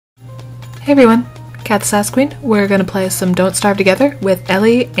Hey everyone, Cat the Sass Queen. We're going to play some Don't Starve Together with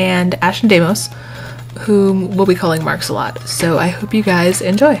Ellie and Ashen Deimos, whom we'll be calling Marx a lot, so I hope you guys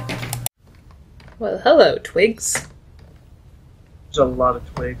enjoy. Well, hello, Twigs. There's a lot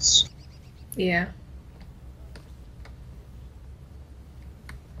of twigs. Yeah.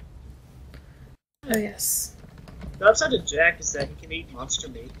 Oh yes. The upside of Jack is that he can eat monster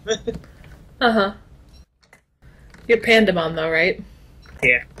meat. Uh-huh. You're Pandemon though, right?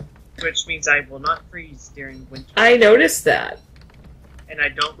 Yeah. Which means I will not freeze during winter. I noticed that. And I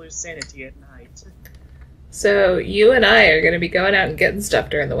don't lose sanity at night. So, you and I are going to be going out and getting stuff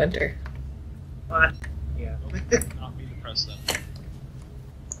during the winter. What? Yeah. Not mean to press that.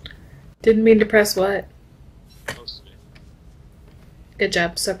 Didn't mean to press what? Supposed to be. Good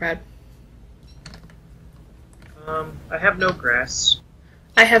job, so proud. I have no grass.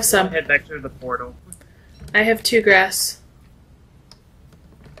 I have some. I'll head back to the portal. I have 2 grass.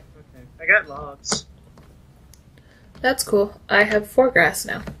 Okay. I got logs. That's cool. I have 4 grass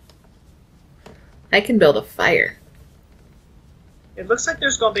now. I can build a fire. It looks like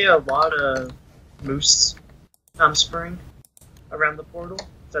there's gonna be a lot of moose spring around the portal.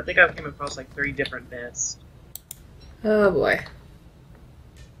 So I think I've came across like 3 different nests. Oh boy.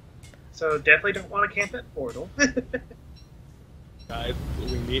 So definitely don't want to camp at portal. Guys,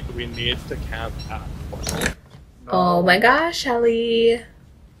 we need to camp at portal. No. Oh my gosh, Ellie.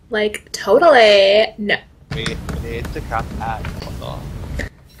 Like, totally. No. We need to camp at portal.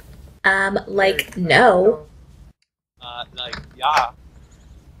 Like, no. Like, yeah.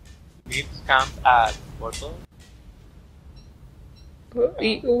 We need to camp at portal.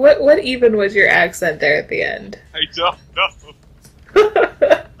 What even was your accent there at the end? I don't know.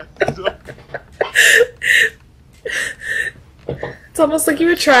 It's almost like you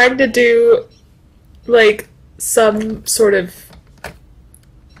were trying to do, like, some sort of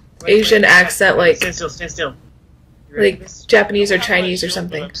Asian accent, like, Stand still, stand still. You ready for like this? Japanese or I have my Chinese or shield,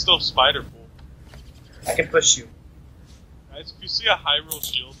 something. But I'm still spider full. I can push you. Guys, if you see a Hyrule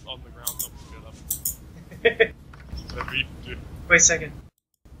shield on the ground, don't pick it up. Whatever you do. Wait a second.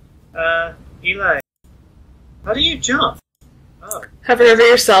 Eli. How do you jump? Oh. Hover over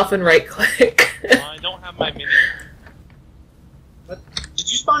yourself and right click. I don't have my mini. What?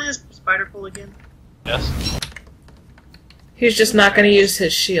 Did you spawn as spider pool again? Yes. He's just not going to use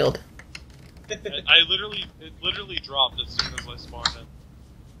his shield. It literally dropped as soon as I spawned in.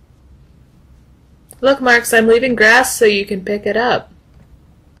 Look, Marx, I'm leaving grass so you can pick it up.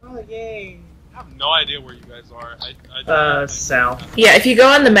 Oh, yay. I have no idea where you guys are. I don't South. Yeah, if you go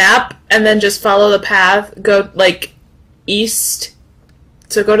on the map and then just follow the path, go, like, east.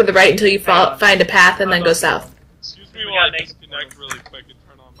 So go to the right until you find a path and then go south. Excuse me while I disconnect really quick and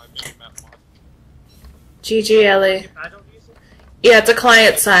turn on my mini-map mod. GG, Ellie. I don't use it? Yeah, it's a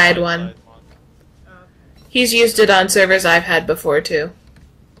client-side one. Mod. He's used it on servers I've had before, too.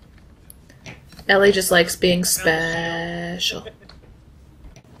 Ellie just likes being special.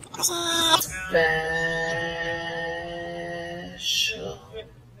 Special.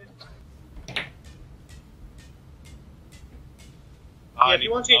 Yeah, if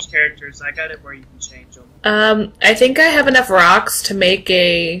you want to change characters, I got it where you can change them. I think I have enough rocks to make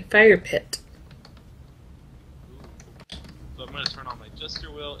a fire pit. So I'm gonna turn on my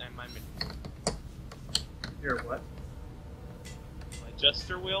gesture wheel and my mini. Your what? My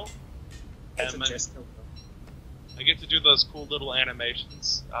gesture wheel. That's And a my, chest. I get to do those cool little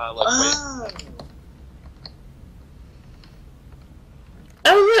animations. Like Oh!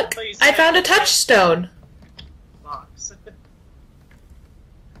 Oh look! I found a touchstone! Box.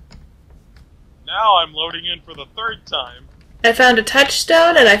 now I'm loading in for the 3rd time. I found a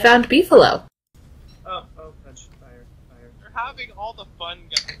touchstone and I found beefalo. Oh, punch. Fire. You're having all the fun,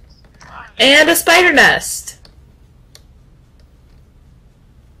 guys. And a spider nest!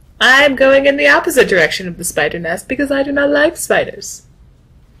 I'm going in the opposite direction of the spider nest because I do not like spiders.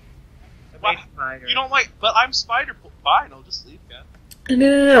 I made fire. You don't like, but I'm spider. Fine, I'll just leave, guys.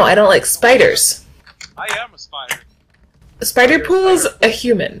 No, I don't like spiders. I am a spider. A spider pool's a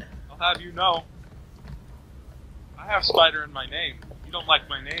human. I'll have you know. I have spider in my name. You don't like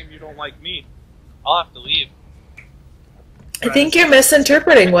my name, you don't like me. I'll have to leave. I think you're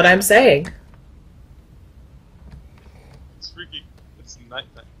misinterpreting what I'm saying. It's freaky. It's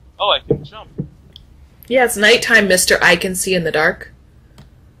nighttime. Oh, I can jump. Yeah, it's nighttime, Mr. I can see in the dark.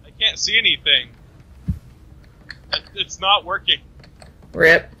 I can't see anything. It's not working.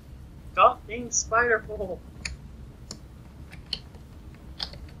 Rip. Stop being spider pool.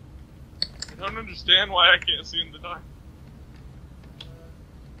 I don't understand why I can't see in the dark.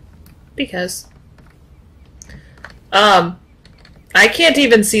 Because. I can't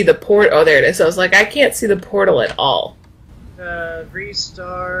even see the port. Oh, there it is. I was like, I can't see the portal at all.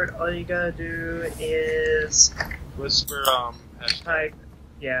 Restart. All you gotta do is Whisper, hashtag. type.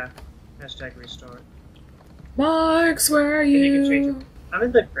 Yeah. Hashtag restart. Marx, where are And you can change you? it. I'm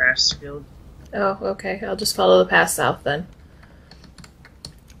in the grass field. Oh, okay. I'll just follow the path south then.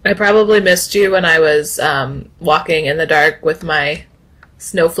 I probably missed you when I was walking in the dark with my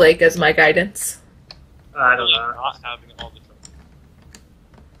snowflake as my guidance. I don't Really know. not having all the trouble.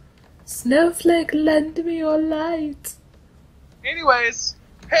 Snowflake, lend me your light. Anyways,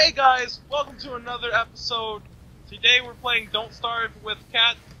 hey guys, welcome to another episode. Today we're playing Don't Starve with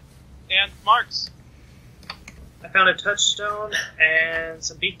Kat and Marx. I found a touchstone and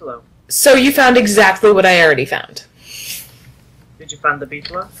some beefalo. So you found exactly what I already found. Did you find the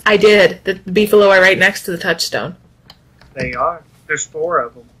beefalo? I did. The beefalo are right next to the touchstone. They are. There's 4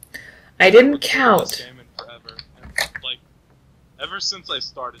 of them. I didn't This count. game in forever. And, like, ever since I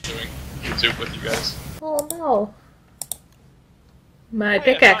started doing YouTube with you guys. Oh no. My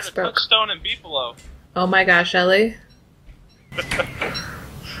Hey, pickaxe I found a broke. touchstone and beefalo. Oh my gosh, Ellie. I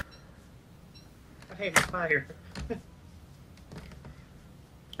hate fire.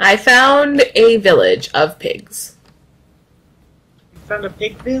 I found a village of pigs. You found a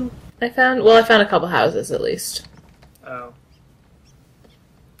pigville? I found a couple houses at least. Oh.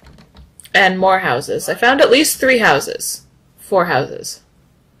 And more houses. I found at least 3 houses. 4 houses.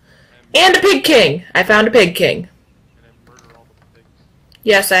 And a pig king! I found a pig king. And I murder all the pigs.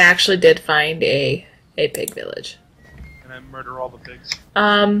 Yes, I actually did find a pig village. And I murder all the pigs.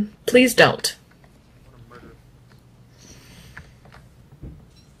 Please don't. I want to murder.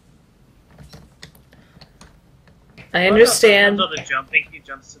 I understand. Until the jumping, he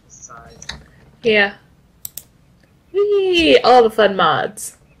jumps to the side. Yeah. Whee! All the fun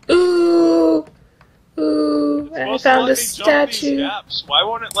mods. Ooh! Ooh! I It's supposed to found let a me jump these statue. gaps. Why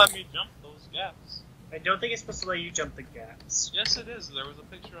won't it let me jump those gaps? I don't think it's supposed to let you jump the gaps. Yes, it is. There was a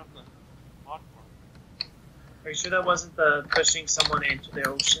picture of the mod farm. Are you sure that wasn't the pushing someone into the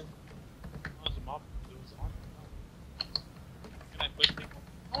ocean? It was a mob. It was on. Can I push people?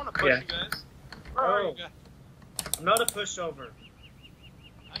 I want to push Yeah. you guys. Where are Oh. you guys? I'm not a pushover.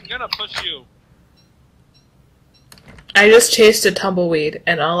 I'm gonna push you. I just chased a tumbleweed,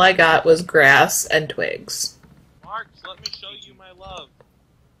 and all I got was grass and twigs. Marx, let me show you my love.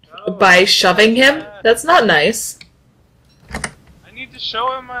 Oh, By shoving him? That's not nice. I need to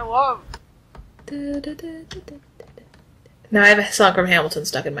show him my love. Now I have a song from Hamilton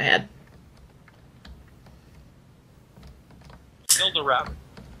stuck in my head. Killed a rabbit.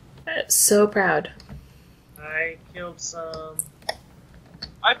 I'm so proud. I killed some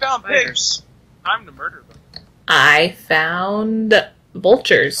I found pigs. spiders. Time to murder them. I found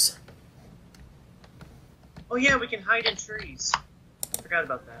vultures. Oh yeah, we can hide in trees. Forgot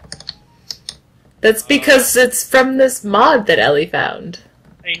about that. That's because it's from this mod that Ellie found.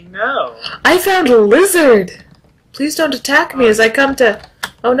 I know. I found a lizard! Please don't attack me as I come to...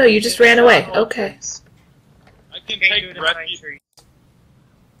 Oh no, you just ran away. Okay. I can Can't do take it in pine refuge. trees.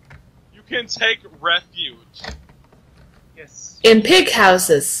 You can take refuge. Yes. In pig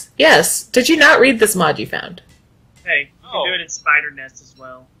houses. Yes. Did you not read this mod you found? Hey, you Oh. can do it in spider nests as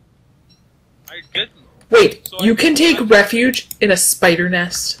well. I didn't. Wait, So you I can take refuge in a spider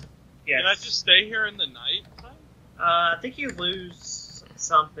nest? Yes. Can I just stay here in the night? I think you lose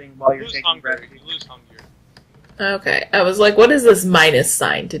something while you're Lose taking hunger. refuge. You lose hunger. Okay. I was like, what is this minus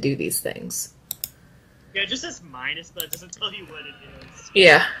sign to do these things? Yeah, just this minus, but it doesn't tell you what it is.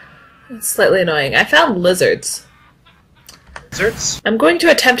 Yeah. It's slightly annoying. I found lizards. Lizards? I'm going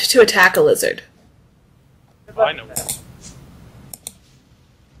to attempt to attack a lizard. Good Oh, luck I know. with that.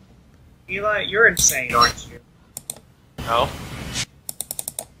 Eli, you're insane, aren't you? No.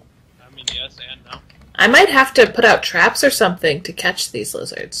 I mean, yes and no. I might have to put out traps or something to catch these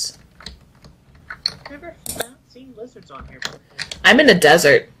lizards. I've never seen lizards on here before. I'm in a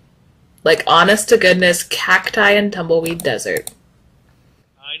desert. Like, honest to goodness, cacti and tumbleweed desert.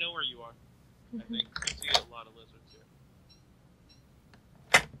 I know where you are. I think I see a lot of lizards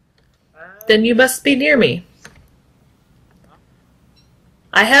here. Then you must be near me.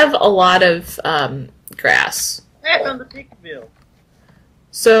 I have a lot of grass. Hey, I found the pigville.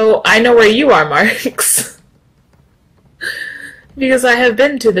 So I know where you are, Marx. Because I have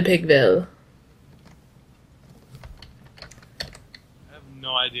been to the pigville. I have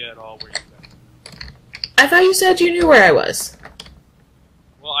no idea at all where you guys are. I thought you said you knew where I was.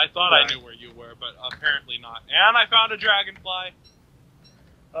 Well, I thought I knew where you were, but apparently not. And I found a dragonfly.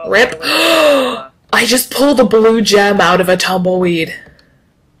 Oh, Rip. by the way, I just pulled a blue gem out of a tumbleweed.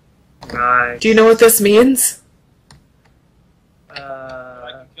 nice. Do you know what this means?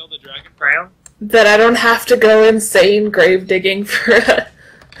 the dragon? Crown? That I don't have to go insane grave digging for a,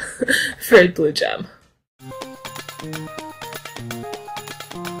 for a blue gem.